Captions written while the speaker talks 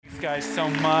guys so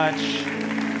much.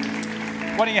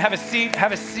 Why don't you have a seat?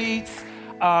 Have a seat.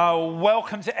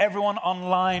 Welcome to everyone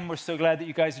online. We're so glad that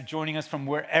you guys are joining us from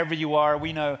wherever you are.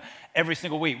 We know every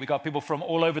single week we got people from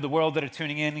all over the world that are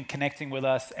tuning in and connecting with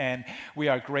us, and we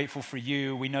are grateful for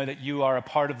you. We know that you are a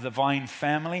part of the Vine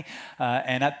family,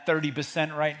 and at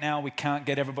 30% right now, we can't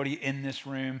get everybody in this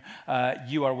room.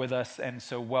 You are with us, and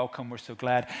so welcome. We're so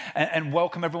glad. And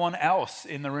welcome everyone else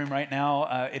in the room right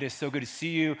now. It is so good to see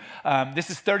you. This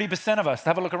is 30% of us.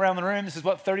 Have a look around the room. This is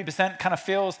what 30% kind of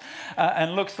feels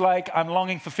and looks like. I'm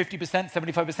longing for 50%,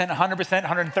 75%,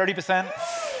 100%, 130%.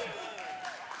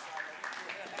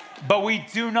 But we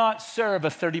do not serve a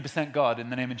 30% God in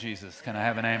the name of Jesus. Can I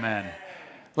have an amen?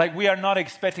 Like, we are not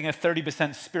expecting a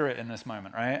 30% spirit in this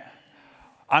moment, right?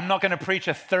 I'm not going to preach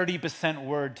a 30%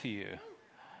 word to you,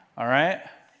 all right?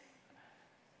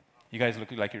 You guys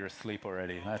look like you're asleep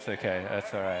already. That's okay.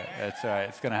 That's all right. That's all right.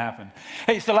 It's going to happen.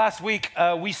 Hey, so last week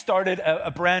we started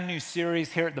a brand new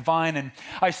series here at The Vine. And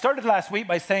I started last week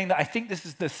by saying that I think this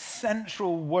is the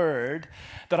central word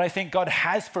that I think God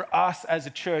has for us as a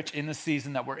church in the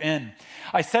season that we're in.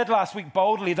 I said last week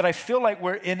boldly that I feel like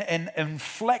we're in an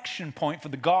inflection point for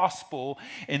the gospel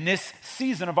in this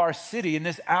season of our city, in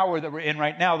this hour that we're in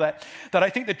right now, that I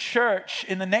think the church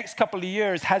in the next couple of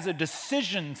years has a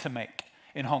decision to make.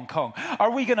 In Hong Kong. Are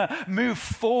we going to move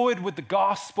forward with the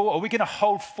gospel? Are we going to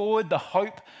hold forward the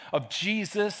hope of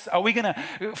Jesus? Are we going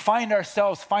to find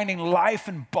ourselves finding life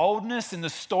and boldness in the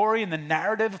story and the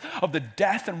narrative of the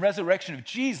death and resurrection of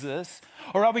Jesus?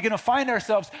 Or are we going to find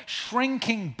ourselves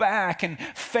shrinking back and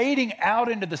fading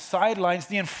out into the sidelines?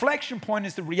 The inflection point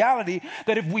is the reality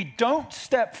that if we don't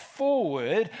step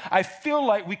forward, I feel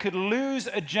like we could lose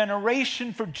a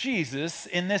generation for Jesus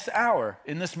in this hour,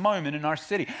 in this moment in our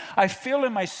city. I feel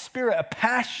in my spirit a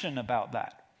passion about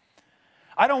that.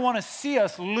 I don't want to see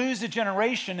us lose a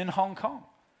generation in Hong Kong.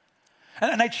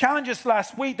 And I challenged us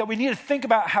last week that we need to think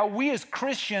about how we as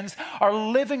Christians are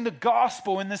living the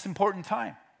gospel in this important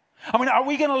time. I mean, are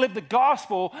we going to live the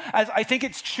gospel as I think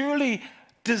it's truly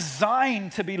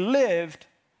designed to be lived?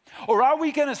 Or are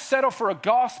we going to settle for a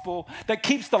gospel that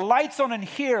keeps the lights on in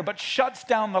here but shuts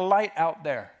down the light out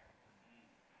there?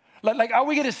 Like, are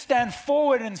we going to stand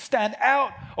forward and stand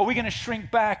out? Or are we going to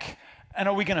shrink back and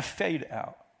are we going to fade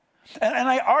out? And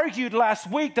I argued last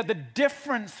week that the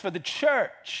difference for the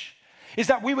church is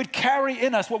that we would carry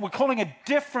in us what we're calling a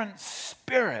different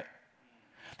spirit.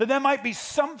 That there might be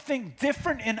something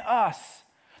different in us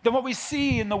than what we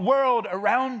see in the world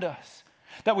around us.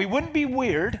 That we wouldn't be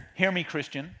weird, hear me,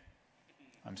 Christian,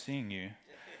 I'm seeing you.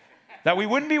 That we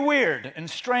wouldn't be weird and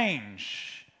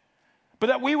strange, but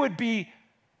that we would be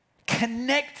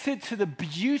connected to the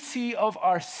beauty of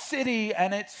our city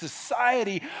and its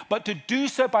society, but to do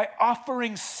so by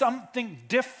offering something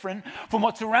different from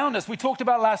what's around us. We talked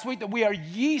about last week that we are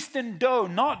yeast in dough,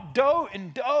 not dough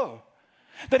in dough.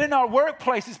 That in our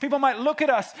workplaces, people might look at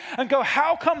us and go,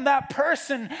 how come that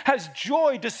person has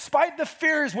joy despite the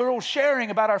fears we're all sharing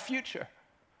about our future?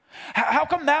 How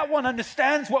come that one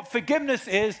understands what forgiveness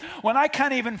is when I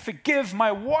can't even forgive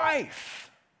my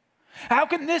wife? How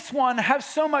can this one have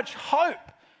so much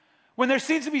hope when there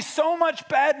seems to be so much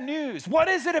bad news? What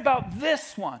is it about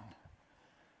this one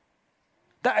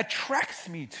that attracts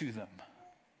me to them?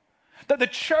 That the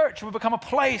church will become a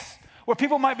place where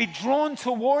people might be drawn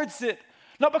towards it.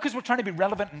 Not because we're trying to be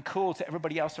relevant and cool to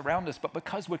everybody else around us, but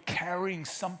because we're carrying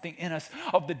something in us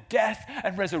of the death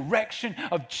and resurrection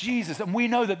of Jesus. And we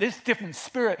know that this different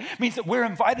spirit means that we're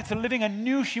invited to living a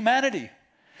new humanity.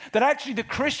 That actually the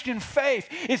Christian faith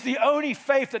is the only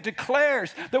faith that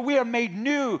declares that we are made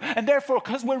new. And therefore,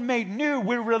 because we're made new,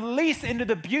 we're released into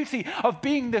the beauty of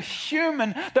being the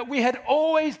human that we had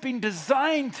always been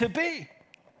designed to be.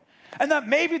 And that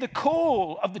maybe the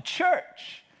call of the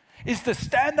church is to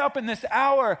stand up in this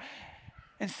hour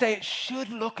and say it should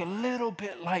look a little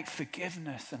bit like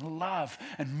forgiveness and love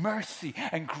and mercy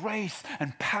and grace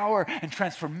and power and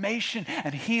transformation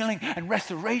and healing and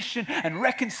restoration and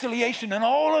reconciliation and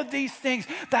all of these things.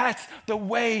 That's the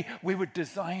way we were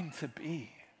designed to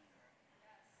be.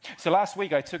 So last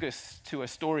week I took us to a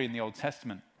story in the Old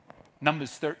Testament,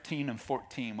 Numbers 13 and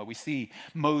 14, where we see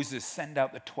Moses send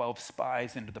out the 12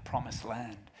 spies into the promised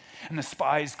land. And the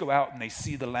spies go out and they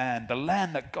see the land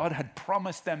that God had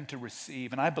promised them to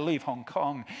receive. And I believe Hong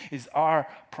Kong is our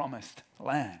promised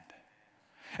land.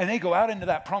 And they go out into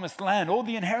that promised land, all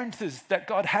the inheritances that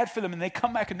God had for them, and they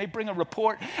come back and they bring a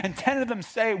report, and 10 of them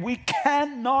say, we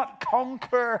cannot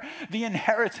conquer the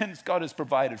inheritance God has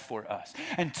provided for us.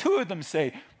 And 2 of them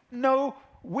say, no,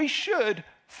 we should,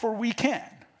 for we can.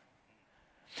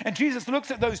 And Jesus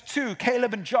looks at those 2,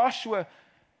 Caleb and Joshua,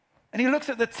 And he looks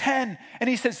at the 10 and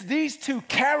he says, these two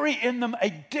carry in them a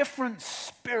different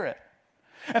spirit.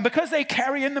 And because they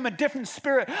carry in them a different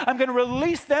spirit, I'm going to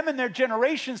release them and their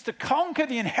generations to conquer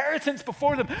the inheritance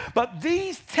before them. But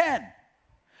these 10,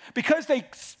 because they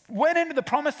went into the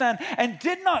promised land and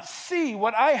did not see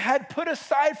what I had put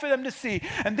aside for them to see,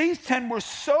 and these 10 were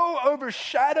so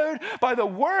overshadowed by the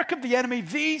work of the enemy,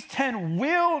 these 10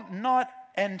 will not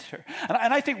enter.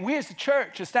 And I think we as a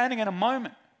church are standing in a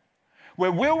moment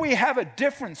where will we have a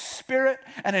different spirit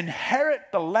and inherit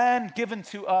the land given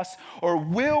to us, or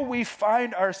will we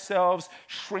find ourselves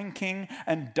shrinking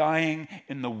and dying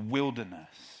in the wilderness?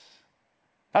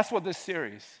 That's what this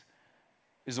series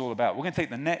is all about. We're going to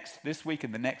take this week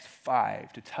and the next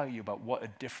 5 to tell you about what a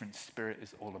different spirit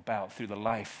is all about through the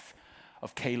life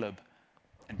of Caleb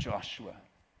and Joshua.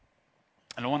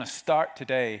 And I want to start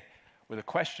today with a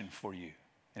question for you,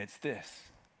 and it's this: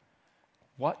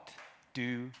 what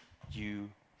do you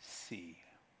see?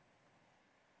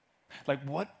 Like,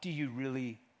 what do you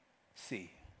really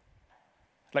see?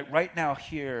 Like right now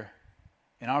here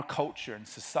in our culture and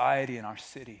society and our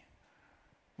city,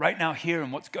 right now here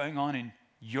and what's going on in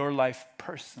your life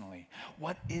personally,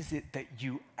 what is it that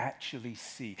you actually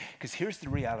see? Because here's the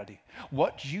reality.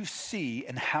 What you see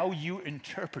and how you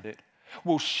interpret it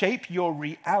will shape your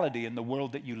reality in the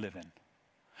world that you live in.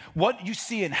 What you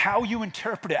see and how you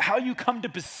interpret it, how you come to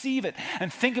perceive it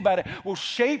and think about it will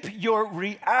shape your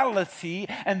reality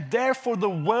and therefore the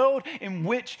world in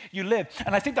which you live.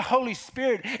 And I think the Holy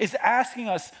Spirit is asking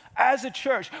us as a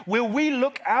church, will we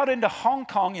look out into Hong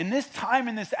Kong in this time,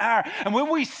 in this hour, and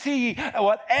will we see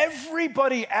what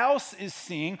everybody else is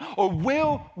seeing, or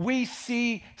will we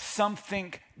see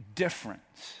something different?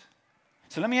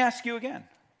 So let me ask you again.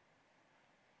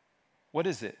 What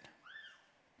is it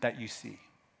that you see?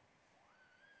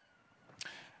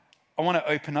 I want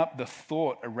to open up the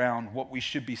thought around what we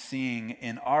should be seeing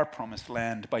in our promised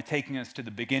land by taking us to the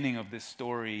beginning of this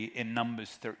story in Numbers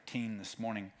 13 this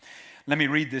morning. Let me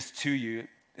read this to you.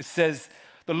 It says,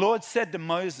 "The Lord said to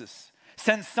Moses,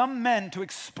 'Send some men to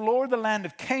explore the land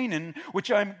of Canaan,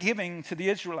 which I am giving to the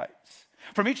Israelites.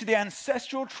 From each of the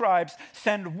ancestral tribes,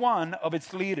 send one of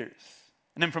its leaders.'"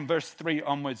 And then from verse 3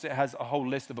 onwards, it has a whole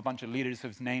list of a bunch of leaders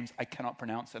whose names I cannot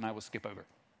pronounce and I will skip over.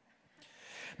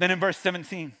 Then in verse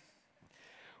 17,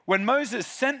 when Moses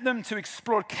sent them to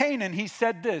explore Canaan, he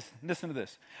said this, listen to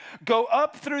this: "Go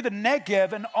up through the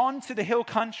Negev and onto the hill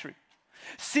country.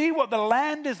 See what the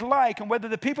land is like and whether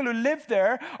the people who live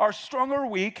there are strong or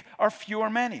weak, are few or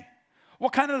many.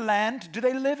 What kind of land do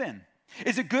they live in?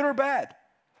 Is it good or bad?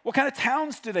 What kind of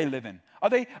towns do they live in? Are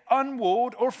they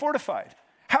unwalled or fortified?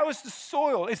 How is the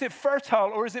soil? Is it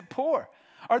fertile or is it poor?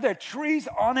 Are there trees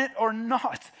on it or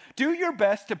not? Do your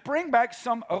best to bring back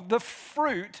some of the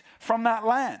fruit from that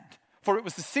land, for it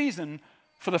was the season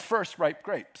for the first ripe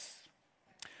grapes."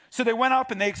 So they went up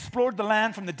and they explored the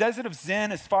land from the desert of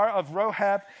Zin as far as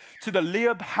Rohab to the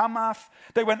Leab Hamath.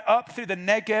 They went up through the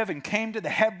Negev and came to the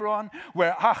Hebron,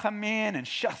 where Achamin and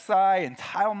Shasai and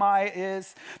Talmai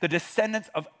is, the descendants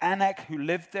of Anak who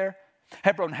lived there.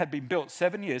 Hebron had been built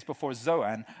 7 years before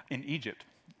Zoan in Egypt.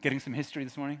 Getting some history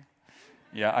this morning?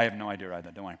 Yeah, I have no idea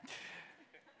either, don't worry.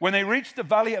 When they reached the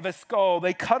valley of Escol,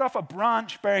 they cut off a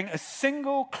branch bearing a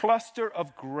single cluster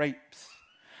of grapes.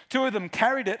 2 of them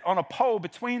carried it on a pole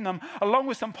between them, along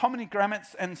with some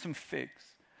pomegranates and some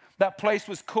figs. That place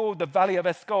was called the Valley of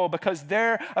Escol because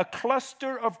there a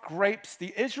cluster of grapes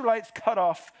the Israelites cut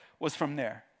off was from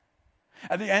there.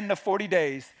 At the end of 40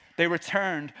 days, they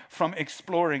returned from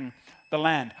exploring the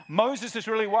land. Moses is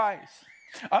really wise.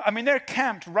 I mean, they're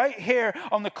camped right here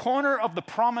on the corner of the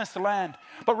promised land.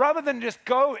 But rather than just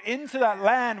go into that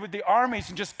land with the armies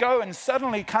and just go and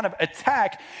suddenly kind of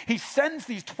attack, he sends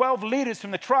these 12 leaders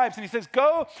from the tribes and he says,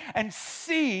 go and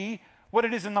see what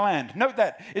it is in the land. Note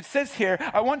that it says here,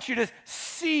 I want you to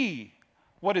see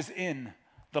what is in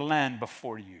the land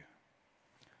before you.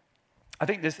 I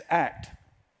think this act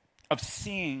of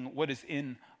seeing what is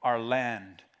in our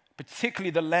land, particularly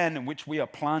the land in which we are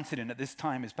planted in at this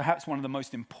time, is perhaps one of the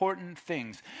most important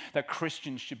things that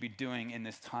Christians should be doing in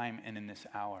this time and in this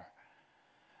hour.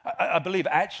 I believe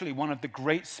actually one of the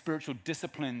great spiritual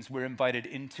disciplines we're invited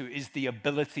into is the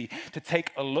ability to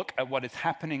take a look at what is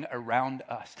happening around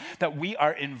us. That we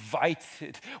are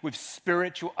invited with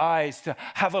spiritual eyes to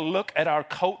have a look at our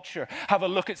culture, have a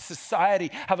look at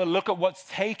society, have a look at what's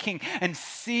taking and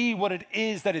see what it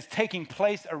is that is taking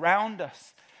place around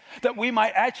us. That we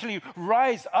might actually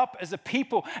rise up as a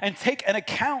people and take an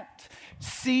account,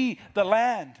 see the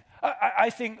land. I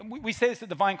think we say this at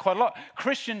the Vine quite a lot.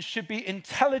 Christians should be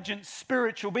intelligent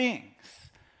spiritual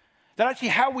beings. That actually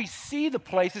how we see the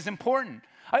place is important.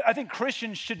 I think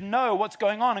Christians should know what's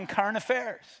going on in current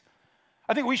affairs.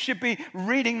 I think we should be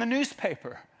reading the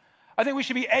newspaper. I think we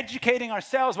should be educating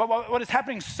ourselves about what is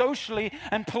happening socially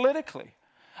and politically.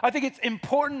 I think it's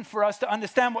important for us to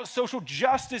understand what social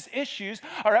justice issues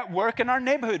are at work in our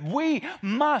neighborhood. We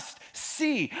must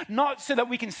see, not so that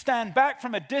we can stand back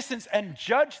from a distance and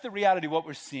judge the reality of what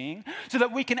we're seeing, so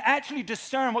that we can actually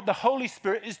discern what the Holy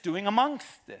Spirit is doing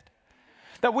amongst it.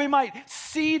 That we might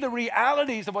see the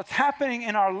realities of what's happening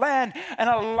in our land and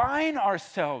align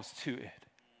ourselves to it.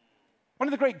 One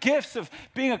of the great gifts of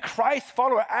being a Christ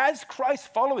follower, as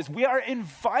Christ followers, we are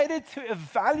invited to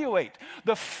evaluate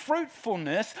the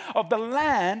fruitfulness of the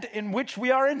land in which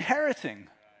we are inheriting.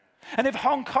 And if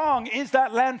Hong Kong is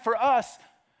that land for us,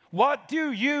 what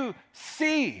do you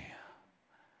see?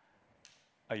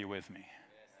 Are you with me?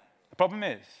 The problem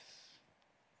is,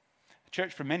 the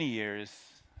church for many years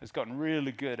has gotten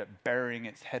really good at burying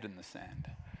its head in the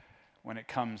sand when it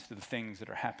comes to the things that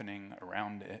are happening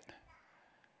around it.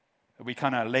 We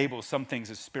kind of label some things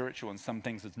as spiritual and some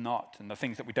things as not. And the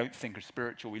things that we don't think are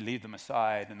spiritual, we leave them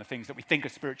aside. And the things that we think are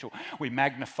spiritual, we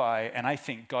magnify. And I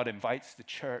think God invites the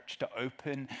church to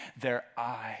open their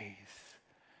eyes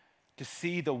to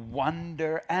see the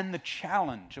wonder and the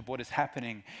challenge of what is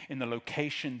happening in the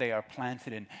location they are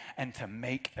planted in and to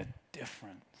make a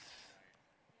difference.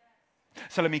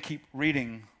 So let me keep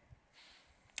reading.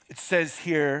 It says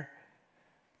here,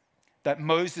 that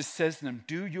Moses says to them,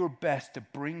 do your best to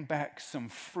bring back some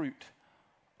fruit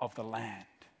of the land.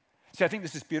 See, I think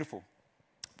this is beautiful.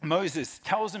 Moses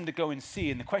tells them to go and see,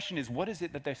 and the question is, what is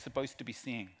it that they're supposed to be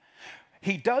seeing?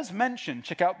 He does mention,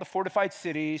 check out the fortified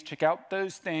cities, check out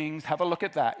those things, have a look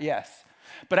at that, yes.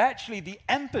 But actually, the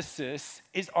emphasis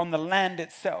is on the land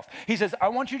itself. He says, I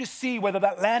want you to see whether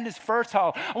that land is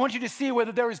fertile. I want you to see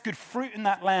whether there is good fruit in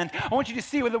that land. I want you to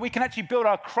see whether we can actually build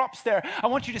our crops there. I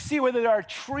want you to see whether there are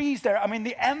trees there. I mean,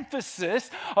 the emphasis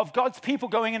of God's people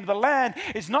going into the land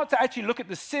is not to actually look at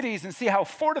the cities and see how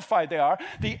fortified they are.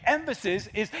 The emphasis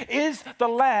is the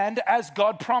land as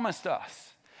God promised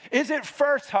us? Is it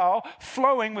fertile,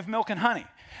 flowing with milk and honey?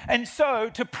 And so,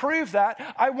 to prove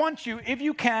that, I want you, if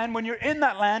you can, when you're in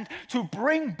that land, to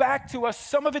bring back to us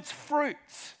some of its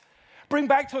fruits. Bring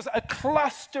back to us a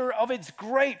cluster of its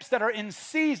grapes that are in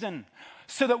season,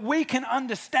 so that we can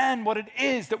understand what it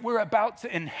is that we're about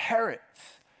to inherit.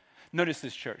 Notice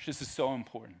this, church. This is so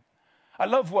important. I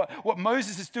love what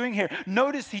Moses is doing here.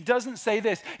 Notice he doesn't say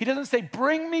this. He doesn't say,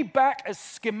 bring me back a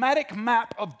schematic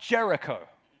map of Jericho.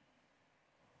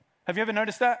 Have you ever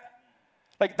noticed that?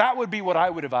 Like, that would be what I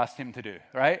would have asked him to do,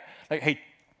 right? Like, hey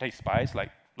spies,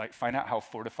 like find out how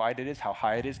fortified it is, how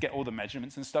high it is, get all the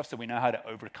measurements and stuff so we know how to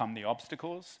overcome the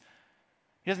obstacles.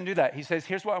 He doesn't do that. He says,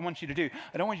 here's what I want you to do.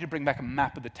 I don't want you to bring back a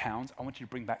map of the towns. I want you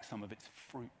to bring back some of its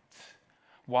fruit.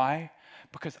 Why?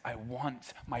 Because I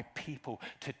want my people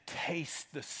to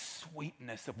taste the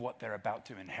sweetness of what they're about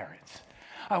to inherit.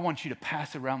 I want you to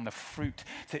pass around the fruit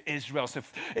to Israel so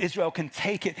Israel can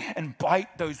take it and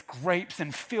bite those grapes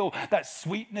and feel that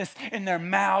sweetness in their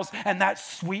mouths, and that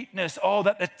sweetness,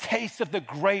 that the taste of the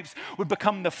grapes would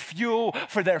become the fuel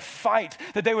for their fight,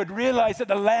 that they would realize that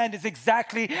the land is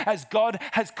exactly as God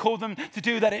has called them to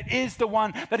do, that it is the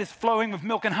one that is flowing with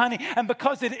milk and honey. And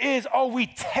because it is, we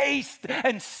taste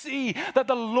and see that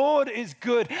the Lord is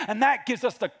good, and that gives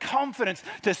us the confidence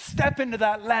to step into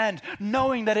that land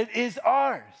knowing that it is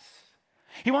ours.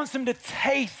 He wants them to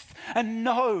taste and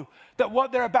know that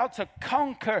what they're about to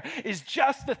conquer is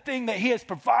just the thing that he has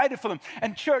provided for them.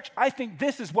 And church, I think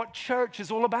this is what church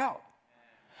is all about.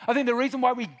 I think the reason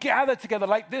why we gather together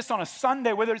like this on a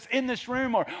Sunday, whether it's in this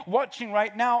room or watching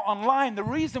right now online, the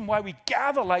reason why we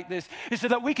gather like this is so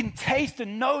that we can taste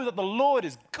and know that the Lord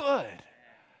is good.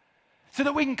 So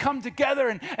that we can come together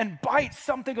and bite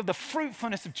something of the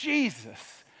fruitfulness of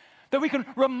Jesus. That we can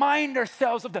remind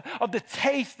ourselves of the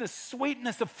taste, the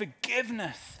sweetness of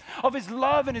forgiveness, of his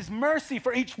love and his mercy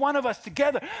for each one of us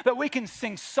together. That we can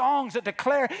sing songs that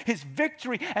declare his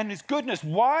victory and his goodness.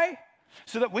 Why?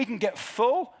 So that we can get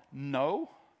full? No.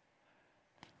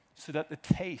 So that the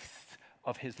taste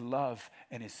of his love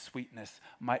and his sweetness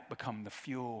might become the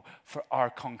fuel for our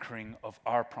conquering of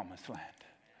our promised land.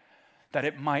 That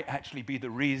it might actually be the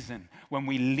reason when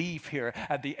we leave here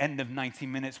at the end of 90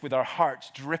 minutes with our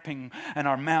hearts dripping and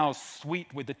our mouths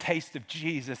sweet with the taste of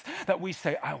Jesus, that we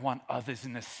say, I want others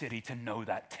in the city to know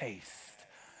that taste.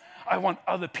 I want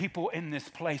other people in this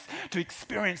place to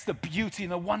experience the beauty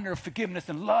and the wonder of forgiveness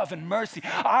and love and mercy.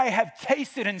 I have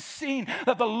tasted and seen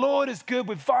that the Lord is good.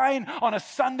 With Vine on a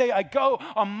Sunday, I go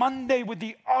on Monday with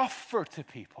the offer to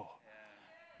people.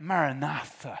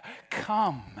 Maranatha,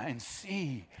 come and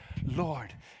see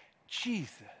Lord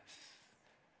Jesus.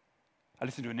 I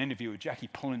listened to an interview with Jackie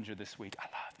Pullinger this week. I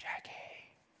love Jackie.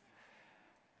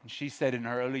 And she said in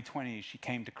her early 20s, she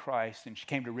came to Christ and she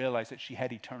came to realize that she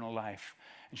had eternal life.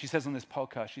 And she says on this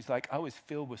podcast, she's like, I was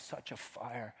filled with such a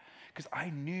fire because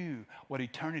I knew what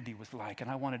eternity was like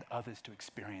and I wanted others to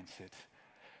experience it.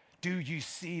 Do you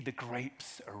see the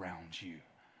grapes around you?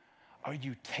 Are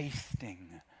you tasting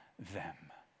them?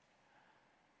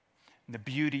 And the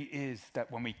beauty is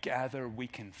that when we gather, we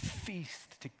can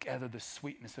feast together the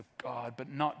sweetness of God, but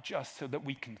not just so that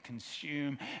we can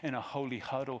consume in a holy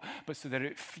huddle, but so that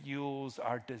it fuels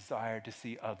our desire to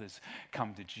see others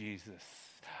come to Jesus.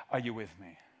 Are you with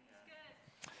me?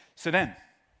 So then,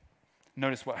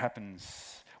 notice what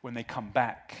happens when they come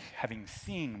back, having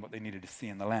seen what they needed to see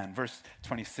in the land. Verse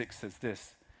 26 says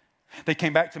this. They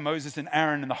came back to Moses and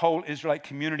Aaron and the whole Israelite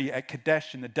community at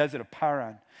Kadesh in the desert of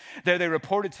Paran. There they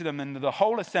reported to them and to the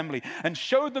whole assembly and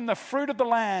showed them the fruit of the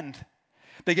land.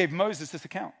 They gave Moses this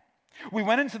account. We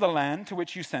went into the land to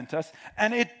which you sent us,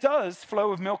 and it does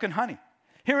flow with milk and honey.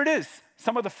 Here it is,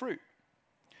 some of the fruit.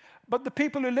 But the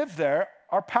people who live there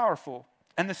are powerful,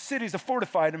 and the cities are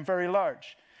fortified and very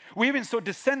large. We even saw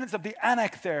descendants of the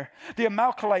Anak there. The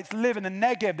Amalekites live in the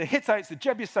Negev. The Hittites, the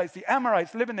Jebusites, the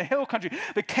Amorites live in the hill country.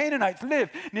 The Canaanites live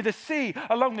near the sea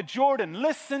along the Jordan.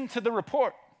 Listen to the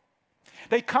report.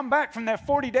 They come back from their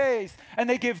 40 days and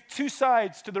they give two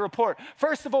sides to the report.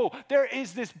 First of all, there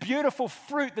is this beautiful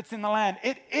fruit that's in the land.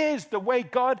 It is the way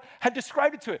God had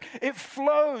described it to it. It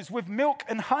flows with milk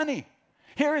and honey.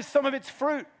 Here is some of its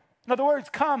fruit. In other words,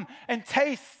 come and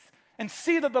taste and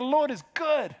see that the Lord is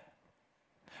good.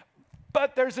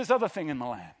 But there's this other thing in the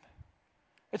land.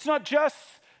 It's not just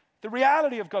the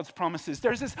reality of God's promises.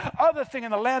 There's this other thing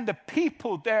in the land. The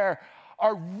people there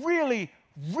are really,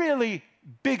 really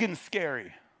big and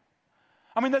scary.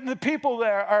 I mean, the people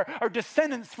there are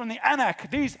descendants from the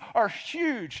Anak. These are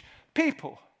huge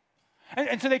people.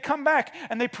 And so they come back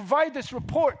and they provide this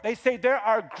report. They say there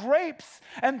are grapes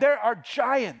and there are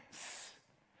giants.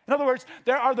 In other words,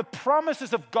 there are the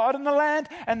promises of God in the land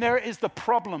and there is the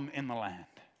problem in the land.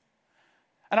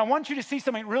 And I want you to see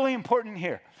something really important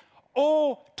here.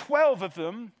 All 12 of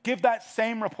them give that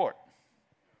same report.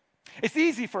 It's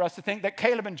easy for us to think that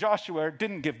Caleb and Joshua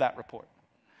didn't give that report.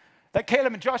 That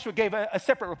Caleb and Joshua gave a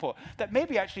separate report. That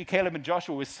maybe actually Caleb and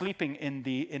Joshua were sleeping in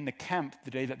the camp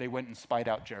the day that they went and spied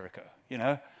out Jericho, you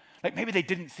know? Like maybe they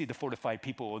didn't see the fortified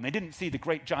people and they didn't see the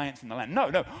great giants in the land.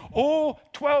 No. All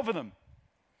 12 of them,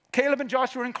 Caleb and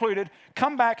Joshua included,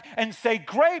 come back and say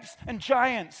grapes and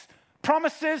giants,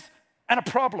 promises and a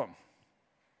problem.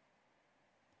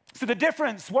 So the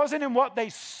difference wasn't in what they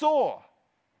saw.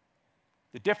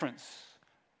 The difference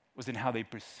was in how they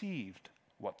perceived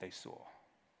what they saw.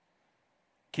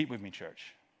 Keep with me,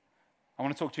 church. I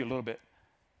want to talk to you a little bit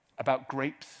about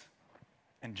grapes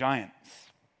and giants.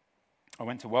 I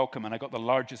went to Welcome and I got the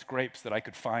largest grapes that I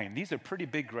could find. These are pretty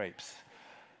big grapes.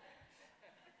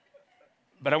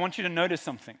 But I want you to notice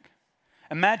something.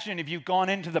 Imagine if you've gone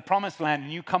into the promised land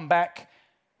and you come back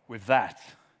with that.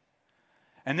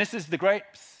 And this is the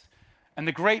grapes. And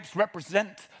the grapes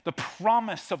represent the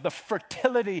promise of the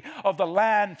fertility of the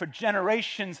land for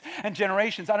generations and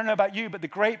generations. I don't know about you, but the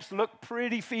grapes look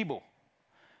pretty feeble.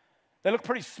 They look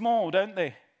pretty small, don't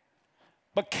they?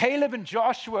 But Caleb and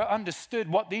Joshua understood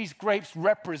what these grapes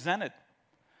represented.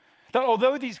 That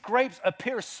although these grapes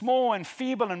appear small and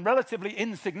feeble and relatively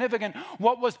insignificant,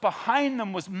 what was behind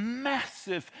them was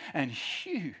massive and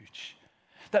huge.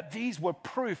 That these were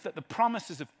proof that the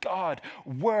promises of God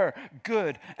were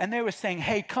good. And they were saying,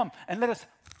 hey, come and let us,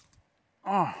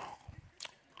 wow,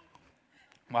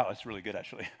 that's really good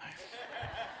actually.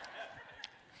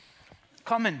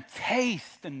 Come and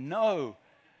taste and know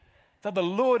that the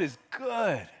Lord is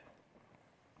good.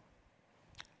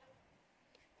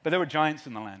 But there were giants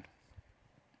in the land.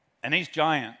 And these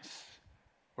giants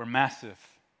were massive.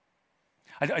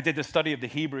 I did the study of the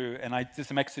Hebrew, and I did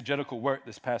some exegetical work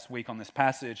this past week on this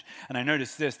passage, and I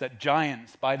noticed this, that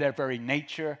giants, by their very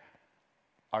nature,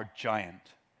 are giant.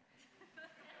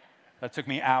 That took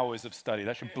me hours of study.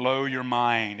 That should blow your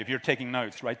mind. If you're taking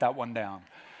notes, write that one down.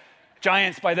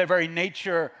 Giants, by their very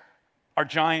nature, are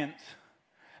giant.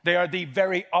 They are the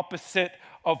very opposite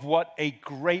of what a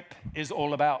grape is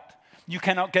all about. You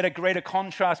cannot get a greater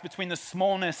contrast between the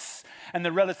smallness and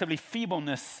the relatively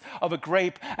feebleness of a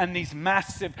grape and these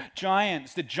massive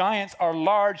giants. The giants are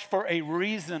large for a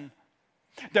reason.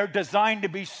 They're designed to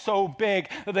be so big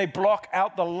that they block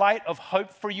out the light of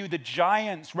hope for you. The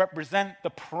giants represent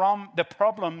the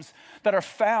problems that are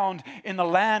found in the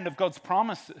land of God's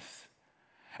promises.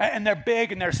 And they're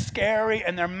big and they're scary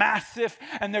and they're massive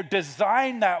and they're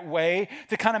designed that way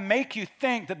to kind of make you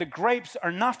think that the grapes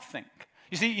are nothing.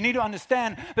 You see, you need to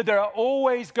understand that there are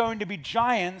always going to be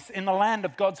giants in the land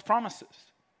of God's promises.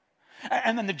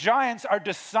 And then the giants are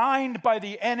designed by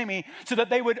the enemy so that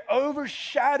they would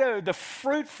overshadow the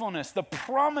fruitfulness, the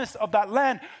promise of that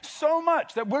land so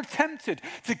much that we're tempted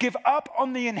to give up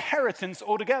on the inheritance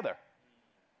altogether.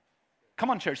 Come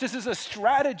on, church. This is a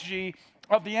strategy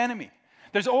of the enemy.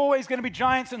 There's always going to be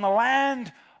giants in the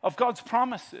land of God's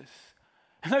promises.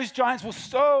 And those giants will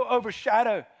so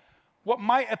overshadow what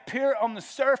might appear on the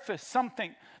surface,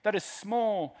 something that is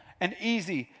small and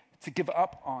easy to give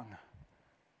up on.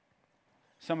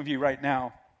 Some of you right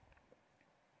now,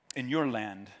 in your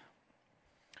land,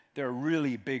 there are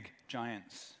really big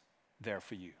giants there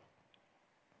for you.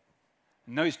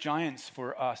 And those giants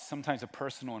for us sometimes are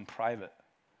personal and private.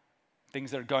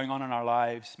 Things that are going on in our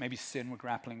lives, maybe sin we're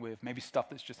grappling with, maybe stuff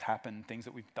that's just happened, things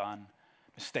that we've done,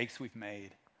 mistakes we've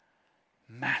made.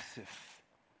 Massive.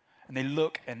 And they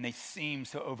look and they seem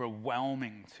so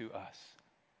overwhelming to us.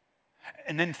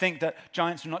 And then think that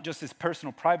giants are not just this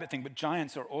personal, private thing, but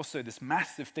giants are also this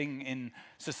massive thing in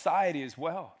society as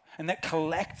well. And that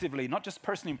collectively, not just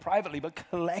personally and privately, but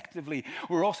collectively,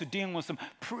 we're also dealing with some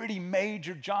pretty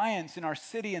major giants in our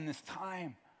city in this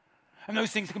time. And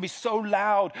those things can be so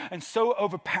loud and so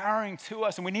overpowering to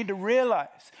us. And we need to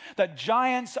realize that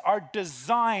giants are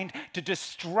designed to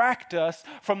distract us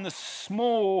from the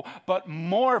small but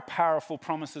more powerful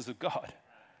promises of God.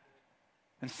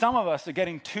 And some of us are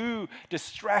getting too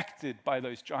distracted by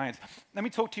those giants. Let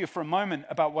me talk to you for a moment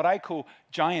about what I call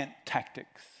giant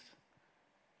tactics.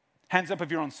 Hands up if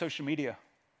you're on social media.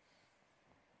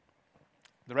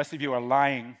 The rest of you are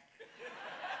lying.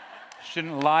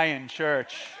 Shouldn't lie in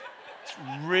church. It's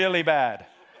really bad.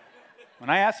 When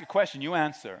I ask a question, you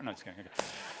answer. No, it's kidding.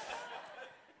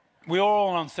 We're all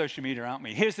on social media, aren't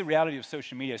we? Here's the reality of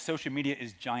social media. Social media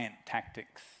is giant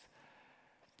tactics.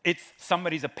 It's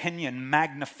somebody's opinion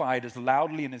magnified as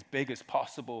loudly and as big as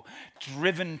possible,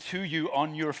 driven to you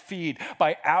on your feed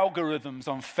by algorithms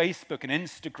on Facebook and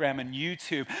Instagram and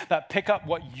YouTube that pick up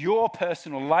what your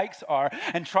personal likes are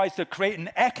and tries to create an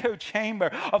echo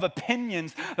chamber of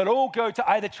opinions that all go to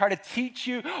either try to teach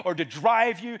you or to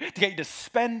drive you, to get you to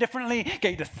spend differently,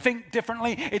 get you to think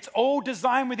differently. It's all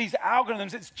designed with these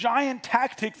algorithms. It's giant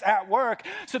tactics at work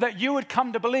so that you would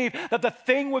come to believe that the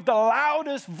thing with the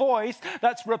loudest voice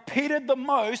that's repeated the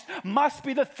most must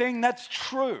be the thing that's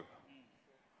true.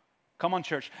 Come on,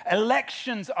 church.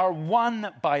 Elections are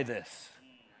won by this.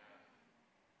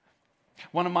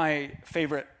 One of my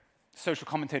favorite social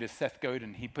commentators, Seth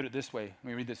Godin, he put it this way. Let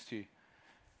me read this to you.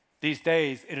 These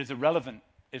days, it is irrelevant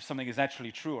if something is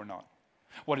actually true or not.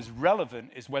 What is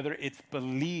relevant is whether it's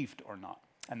believed or not.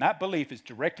 And that belief is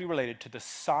directly related to the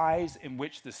size in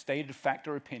which the stated fact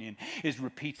or opinion is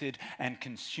repeated and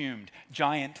consumed.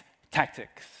 Giant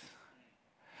tactics.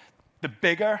 The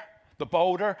bigger, the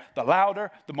bolder, the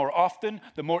louder, the more often,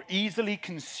 the more easily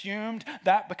consumed,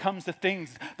 that becomes the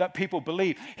things that people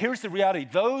believe. Here's the reality.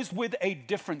 Those with a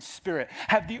different spirit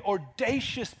have the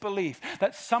audacious belief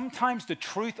that sometimes the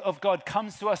truth of God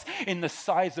comes to us in the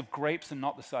size of grapes and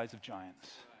not the size of giants.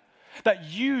 That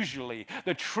usually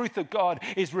the truth of God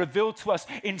is revealed to us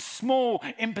in small,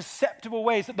 imperceptible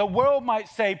ways that the world might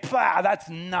say, "Bah, that's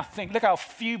nothing. Look how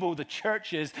feeble the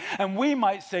church is." And we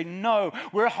might say, no,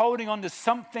 we're holding on to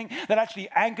something that actually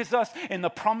anchors us in the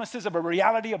promises of a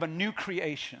reality of a new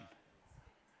creation.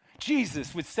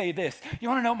 Jesus would say this, "You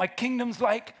want to know what my kingdom's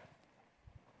like?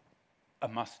 A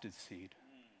mustard seed."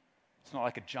 It's not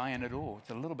like a giant at all.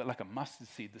 It's a little bit like a mustard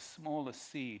seed, the smallest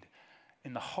seed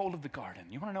in the whole of the garden.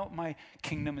 You want to know what my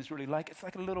kingdom is really like? It's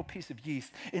like a little piece of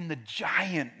yeast in the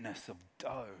giantness of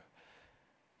dough.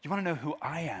 You want to know who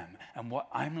I am and what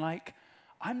I'm like?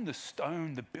 I'm the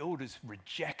stone the builders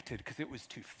rejected because it was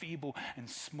too feeble and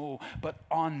small, but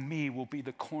on me will be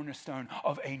the cornerstone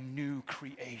of a new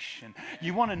creation.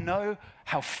 You want to know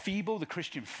how feeble the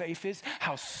Christian faith is,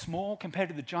 how small compared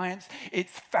to the giants?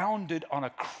 It's founded on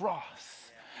a cross.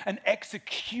 An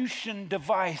execution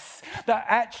device that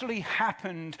actually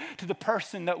happened to the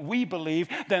person that we believe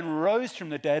then rose from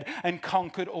the dead and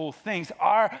conquered all things.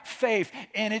 Our faith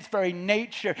in its very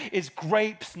nature is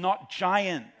grapes, not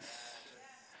giants.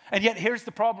 And yet here's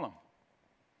the problem.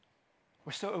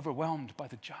 We're so overwhelmed by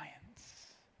the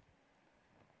giants.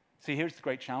 See, here's the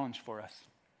great challenge for us.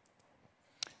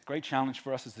 The great challenge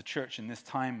for us as the church in this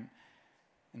time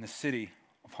in the city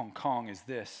of Hong Kong is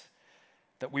this: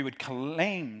 that we would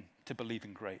claim to believe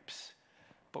in grapes,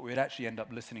 but we would actually end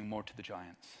up listening more to the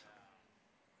giants.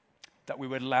 That we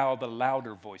would allow the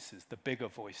louder voices, the bigger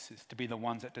voices, to be the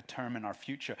ones that determine our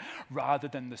future, rather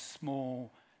than the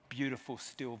small, beautiful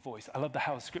still voice. I love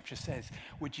how scripture says,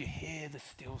 would you hear the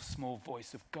still small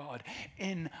voice of God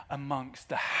in amongst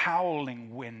the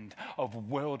howling wind of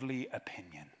worldly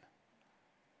opinion?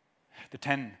 The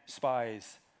 10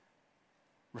 spies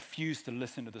refused to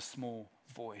listen to the small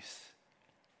voice.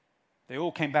 They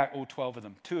all came back, all 12 of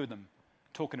them, 2 of them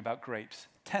talking about grapes,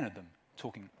 10 of them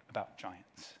talking about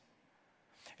giants.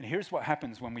 And here's what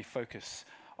happens when we focus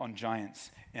on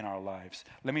giants in our lives.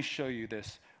 Let me show you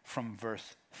this from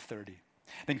verse 30.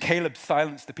 Then Caleb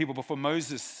silenced the people before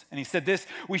Moses, and he said this,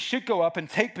 we should go up and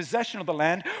take possession of the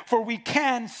land, for we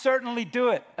can certainly do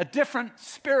it. A different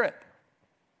spirit.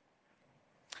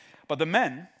 But the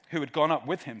men who had gone up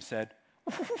with him said,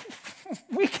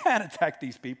 we can't attack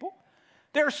these people.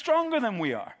 They're stronger than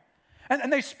we are.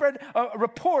 And they spread a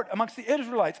report amongst the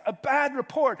Israelites, a bad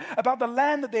report about the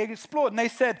land that they had explored. And they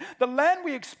said, the land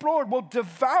we explored will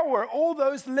devour all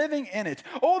those living in it.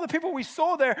 All the people we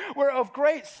saw there were of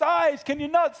great size. Can you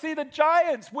not see the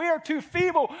giants? We are too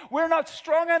feeble. We're not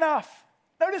strong enough.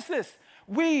 Notice this.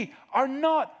 We are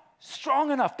not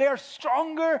strong enough. They are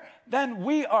stronger than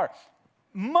we are.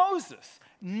 Moses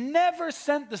never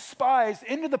sent the spies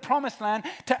into the promised land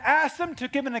to ask them to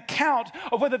give an account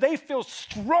of whether they feel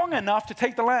strong enough to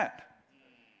take the land.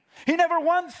 He never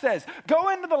once says, go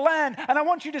into the land and I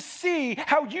want you to see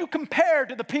how you compare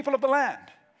to the people of the land.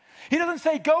 He doesn't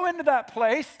say, go into that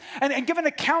place and give an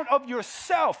account of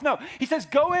yourself. No, he says,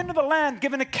 go into the land,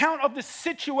 give an account of the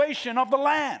situation of the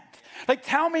land. Like,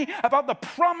 tell me about the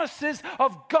promises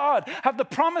of God. Have the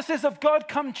promises of God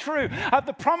come true? Have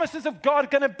the promises of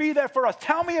God going to be there for us?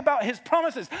 Tell me about his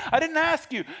promises. I didn't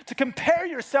ask you to compare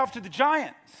yourself to the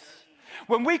giants.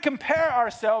 When we compare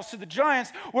ourselves to the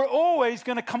giants, we're always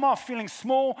going to come off feeling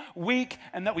small, weak,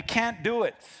 and that we can't do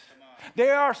it. They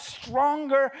are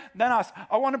stronger than us.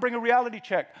 I want to bring a reality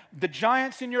check. The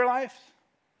giants in your life,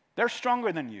 they're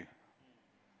stronger than you.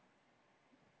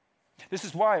 This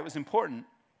is why it was important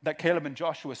that Caleb and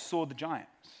Joshua saw the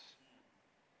giants.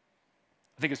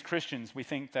 I think as Christians, we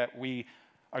think that we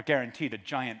are guaranteed a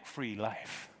giant-free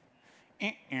life.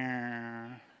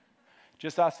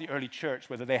 Just ask the early church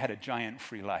whether they had a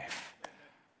giant-free life.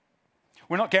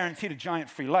 We're not guaranteed a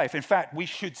giant-free life. In fact, we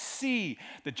should see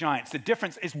the giants. The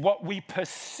difference is what we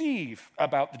perceive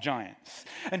about the giants.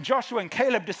 And Joshua and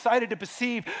Caleb decided to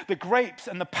perceive the grapes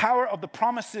and the power of the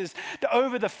promises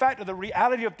over the fact of the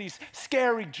reality of these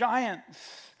scary giants.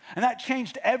 And that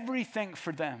changed everything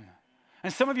for them.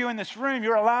 And some of you in this room,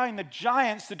 you're allowing the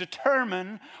giants to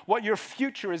determine what your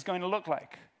future is going to look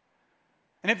like.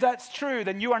 And if that's true,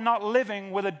 then you are not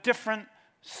living with a different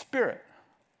spirit.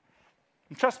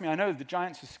 And trust me, I know the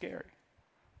giants are scary.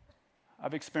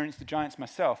 I've experienced the giants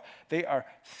myself. They are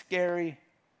scary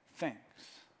things.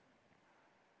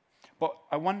 But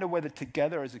I wonder whether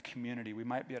together as a community we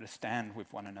might be able to stand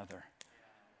with one another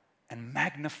and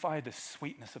magnify the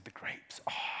sweetness of the grapes.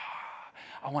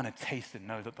 I want to taste and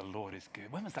know that the Lord is good.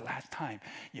 When was the last time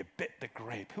you bit the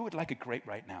grape? Who would like a grape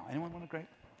right now? Anyone want a grape?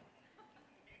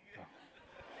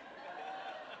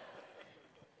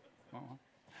 Oh.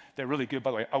 They're really good,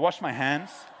 by the way. I washed my hands.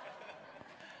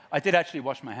 I did actually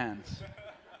wash my hands.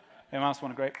 Anyone else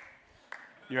want a grape?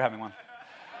 You're having one.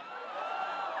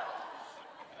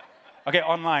 Okay,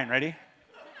 online, ready?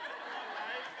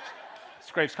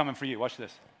 This grape's coming for you. Watch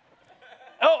this.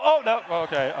 Oh, no.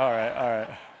 Okay, all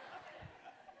right.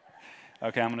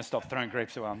 Okay, I'm going to stop throwing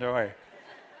grapes around. Don't worry.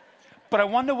 But I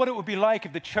wonder what it would be like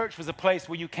if the church was a place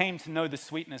where you came to know the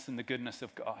sweetness and the goodness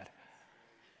of God.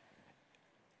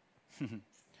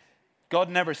 God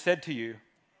never said to you,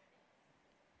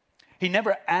 he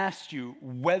never asked you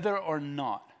whether or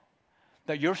not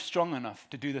that you're strong enough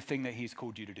to do the thing that he's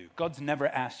called you to do. God's never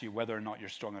asked you whether or not you're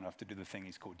strong enough to do the thing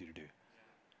he's called you to do.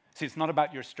 See, it's not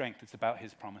about your strength, it's about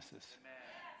his promises.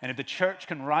 And if the church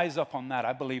can rise up on that,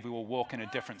 I believe we will walk in a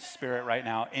different spirit right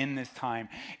now in this time,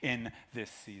 in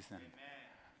this season.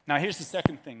 Now, here's the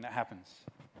second thing that happens.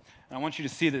 And I want you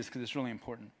to see this because it's really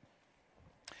important.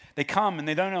 They come and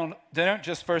they don't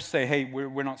just first say, hey,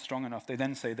 we're not strong enough. They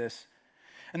then say this.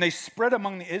 And they spread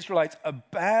among the Israelites a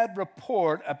bad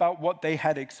report about what they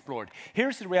had explored.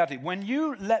 Here's the reality. When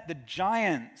you let the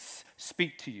giants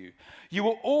speak to you, you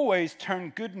will always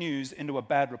turn good news into a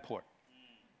bad report.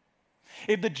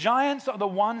 If the giants are the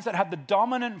ones that have the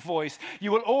dominant voice,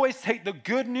 you will always take the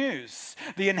good news,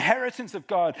 the inheritance of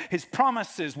God, his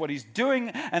promises, what he's doing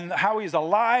and how he's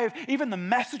alive, even the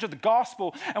message of the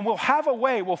gospel, and we'll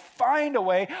find a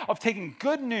way of taking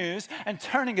good news and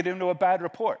turning it into a bad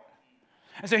report.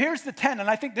 And so here's the 10, and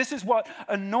I think this is what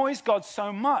annoys God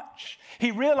so much.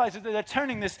 He realizes that they're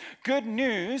turning this good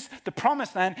news, the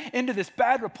promised land, into this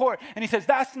bad report, and he says,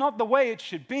 that's not the way it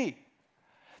should be.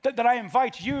 that I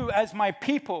invite you as my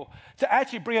people to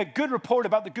actually bring a good report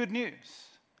about the good news.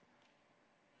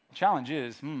 The challenge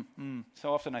is,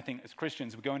 so often I think as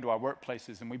Christians, we go into our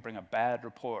workplaces and we bring a bad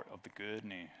report of the good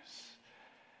news.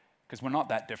 Because we're not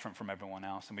that different from everyone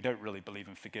else, and we don't really believe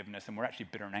in forgiveness, and we're actually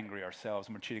bitter and angry ourselves,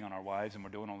 and we're cheating on our wives, and we're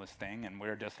doing all this thing, and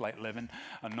we're just like living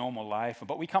a normal life.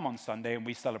 But we come on Sunday and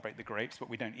we celebrate the grapes, but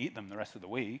we don't eat them the rest of the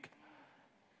week.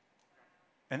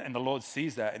 And the Lord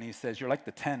sees that, and he says, you're like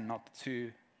the 10, not the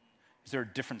 2. Is there a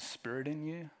different spirit in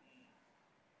you?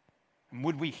 And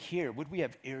would we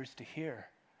have ears to hear?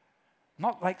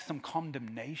 Not like some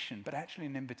condemnation, but actually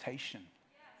an invitation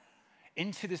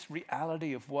into this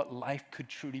reality of what life could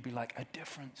truly be like, a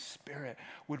different spirit.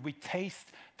 Would we taste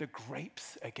the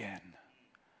grapes again?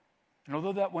 And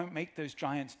although that won't make those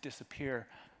giants disappear,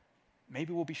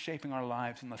 maybe we'll be shaping our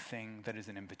lives in the thing that is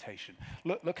an invitation.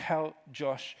 Look how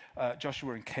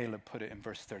Joshua and Caleb put it in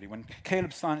verse 30. When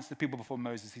Caleb silenced the people before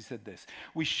Moses, he said this: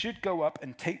 we should go up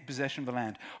and take possession of the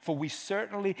land, for we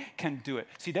certainly can do it.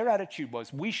 See, their attitude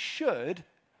was, we should,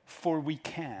 for we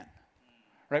can.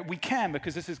 Right? We can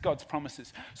because this is God's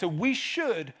promises. So we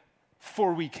should,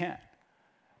 for we can.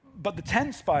 But the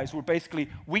 10 spies were basically,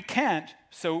 we can't,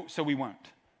 so we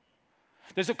won't.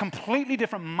 There's a completely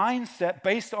different mindset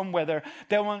based on whether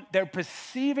they're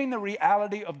perceiving the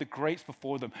reality of the grapes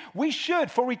before them. We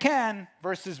should, for we can,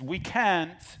 versus we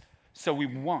can't, so we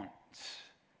won't.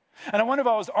 And I wonder if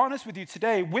I was honest with you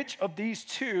today, which of these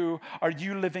two are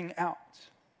you living out?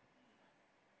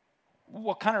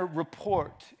 What kind of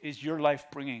report is your life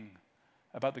bringing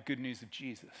about the good news of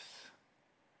Jesus?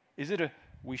 Is it a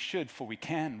we should for we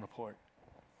can report?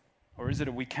 Or is it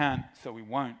a we can't so we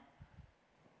won't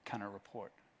kind of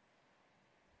report?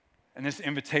 And this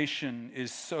invitation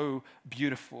is so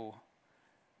beautiful.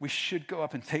 We should go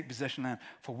up and take possession of the land,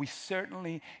 for we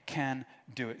certainly can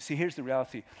do it. See, here's the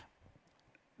reality.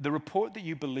 The report that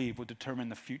you believe will determine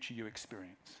the future you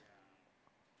experience.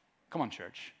 Come on,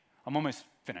 church. I'm almost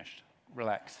finished.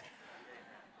 Relax.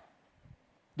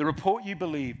 The report you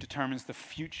believe determines the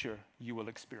future you will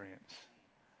experience.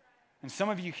 And some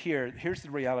of you here, here's the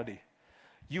reality.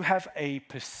 You have a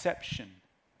perception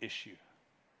issue.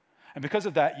 And because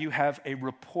of that, you have a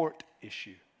report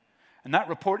issue. And that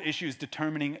report issue is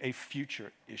determining a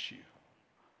future issue.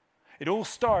 It all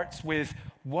starts with,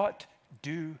 what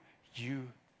do you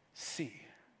see?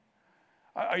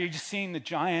 Are you just seeing the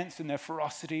giants and their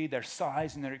ferocity, their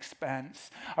size and their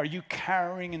expanse? Are you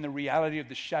cowering in the reality of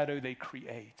the shadow they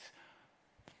create?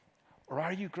 Or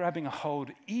are you grabbing a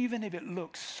hold, even if it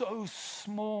looks so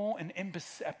small and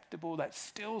imperceptible, that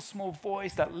still small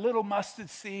voice, that little mustard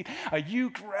seed? Are you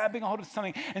grabbing a hold of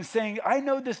something and saying, I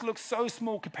know this looks so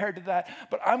small compared to that,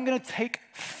 but I'm going to take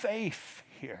faith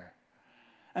here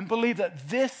and believe that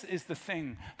this is the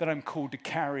thing that I'm called to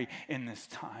carry in this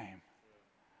time?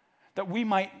 That we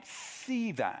might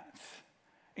see that,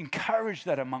 encourage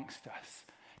that amongst us,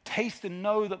 taste and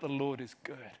know that the Lord is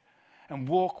good, and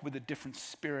walk with a different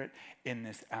spirit in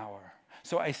this hour.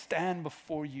 So I stand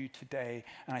before you today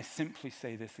and I simply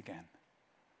say this again.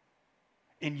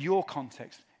 In your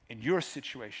context, in your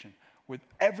situation, with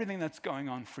everything that's going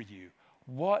on for you,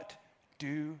 what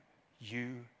do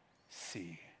you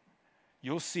see?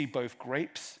 You'll see both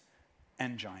grapes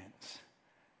and giants.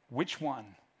 Which one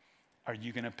are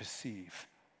you going to perceive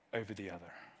over the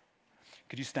other?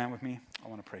 Could you stand with me? I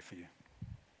want to pray for you.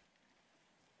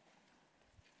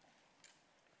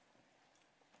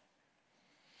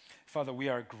 Father, we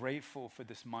are grateful for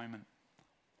this moment.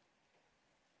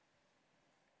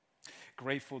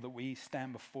 Grateful that we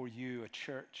stand before you, a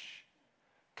church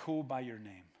called by your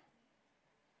name.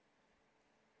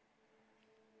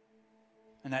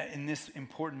 And that in this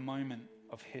important moment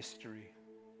of history,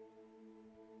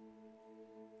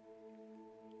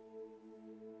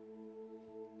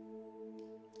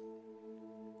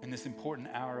 in this important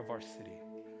hour of our city,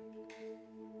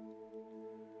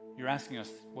 you're asking us,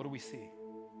 what do we see?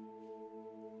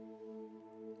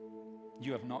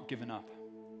 You have not given up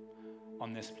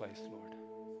on this place, Lord.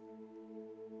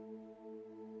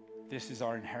 This is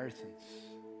our inheritance.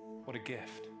 What a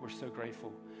gift. We're so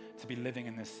grateful to be living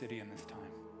in this city in this time.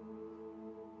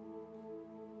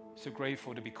 So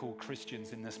grateful to be called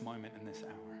Christians in this moment, in this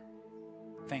hour.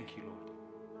 Thank you, Lord.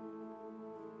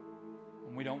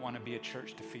 And we don't want to be a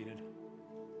church defeated.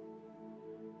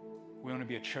 We want to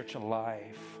be a church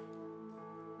alive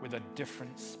with a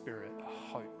different spirit,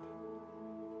 a hope,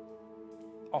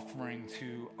 offering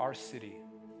to our city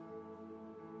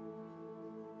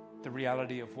the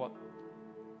reality of what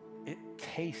it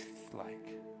tastes like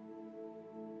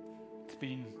to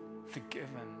be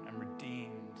forgiven and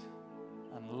redeemed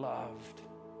and loved,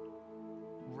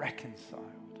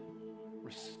 reconciled.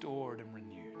 restored and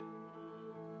renewed.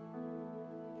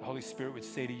 The Holy Spirit would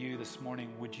say to you this morning,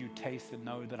 would you taste and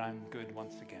know that I'm good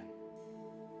once again?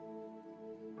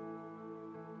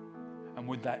 And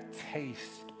would that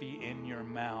taste be in your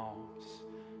mouths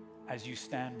as you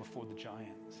stand before the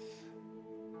giants?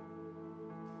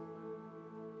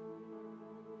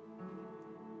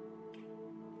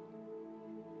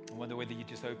 I wonder whether you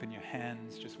just open your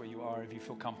hands just where you are, if you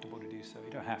feel comfortable to do so.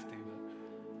 You don't have to, but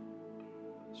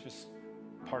it's just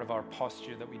part of our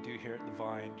posture that we do here at the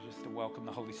Vine, just to welcome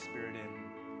the Holy Spirit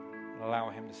in and allow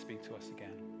Him to speak to us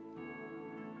again.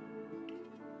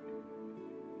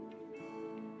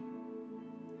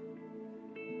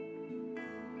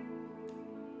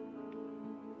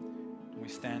 And we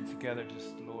stand together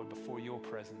just, Lord, before your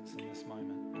presence in this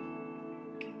moment.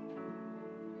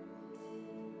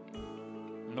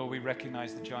 And Lord, we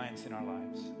recognize the giants in our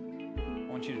lives.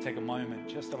 I want you to take a moment,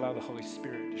 just allow the Holy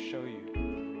Spirit to show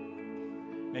you.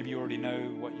 Maybe you already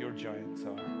know what your giants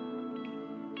are.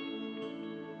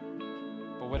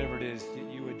 But whatever it is, that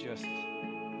you would just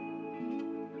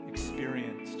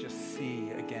experience, just see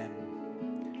again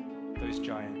those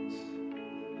giants.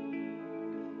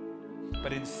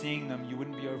 But in seeing them, you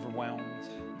wouldn't be overwhelmed.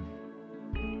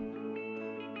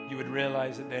 You would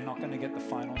realize that they're not going to get the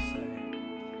final say.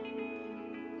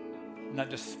 And that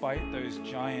despite those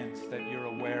giants that you're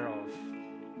aware of,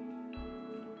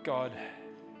 God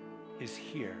is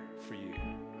here for you.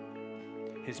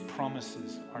 His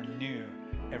promises are new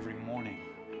every morning.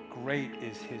 Great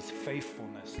is His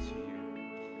faithfulness to you.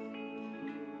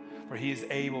 For He is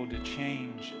able to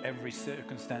change every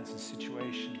circumstance and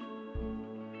situation.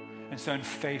 And so in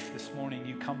faith this morning,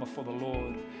 you come before the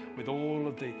Lord with all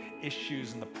of the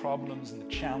issues and the problems and the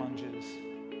challenges.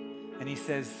 And He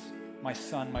says, my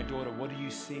son, my daughter, what do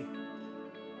you see?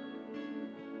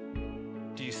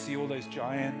 Do you see all those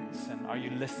giants, and are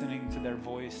you listening to their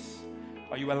voice?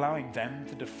 Are you allowing them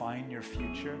to define your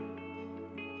future?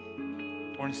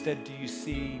 Or instead, do you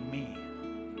see me?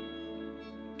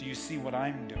 Do you see what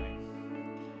I'm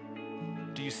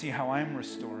doing? Do you see how I'm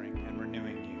restoring and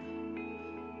renewing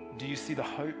you? Do you see the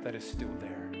hope that is still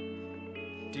there?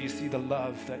 Do you see the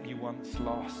love that you once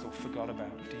lost or forgot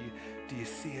about? Do you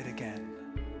see it again?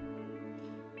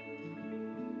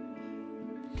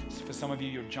 For some of you,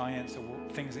 your giants are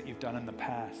things that you've done in the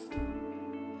past.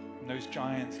 And those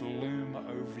giants loom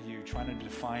over you, trying to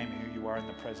define who you are in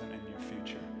the present and your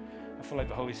future. I feel like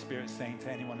the Holy Spirit is saying to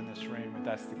anyone in this room, if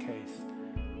that's the case,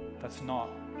 that's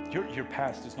not, your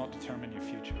past does not determine your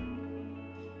future.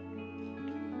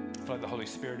 I feel like the Holy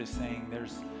Spirit is saying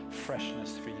there's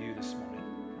freshness for you this morning.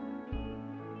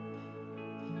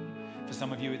 For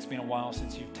some of you, it's been a while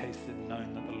since you've tasted and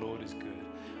known that the Lord is good.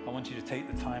 I want you to take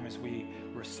the time as we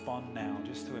respond now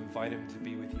just to invite Him to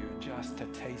be with you and just to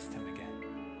taste Him again.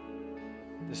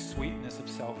 The sweetness of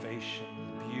salvation,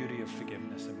 the beauty of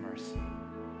forgiveness and mercy.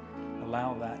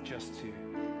 Allow that just to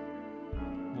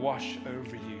wash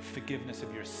over you. Forgiveness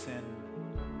of your sin.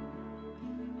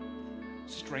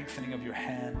 Strengthening of your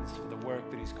hands for the work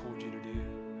that He's called you to do.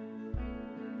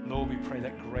 Lord, we pray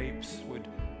that grapes would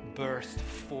burst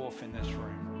forth in this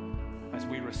room as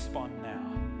we respond now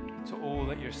to all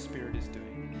that your Spirit is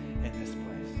doing in this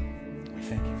place. We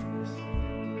thank you for this.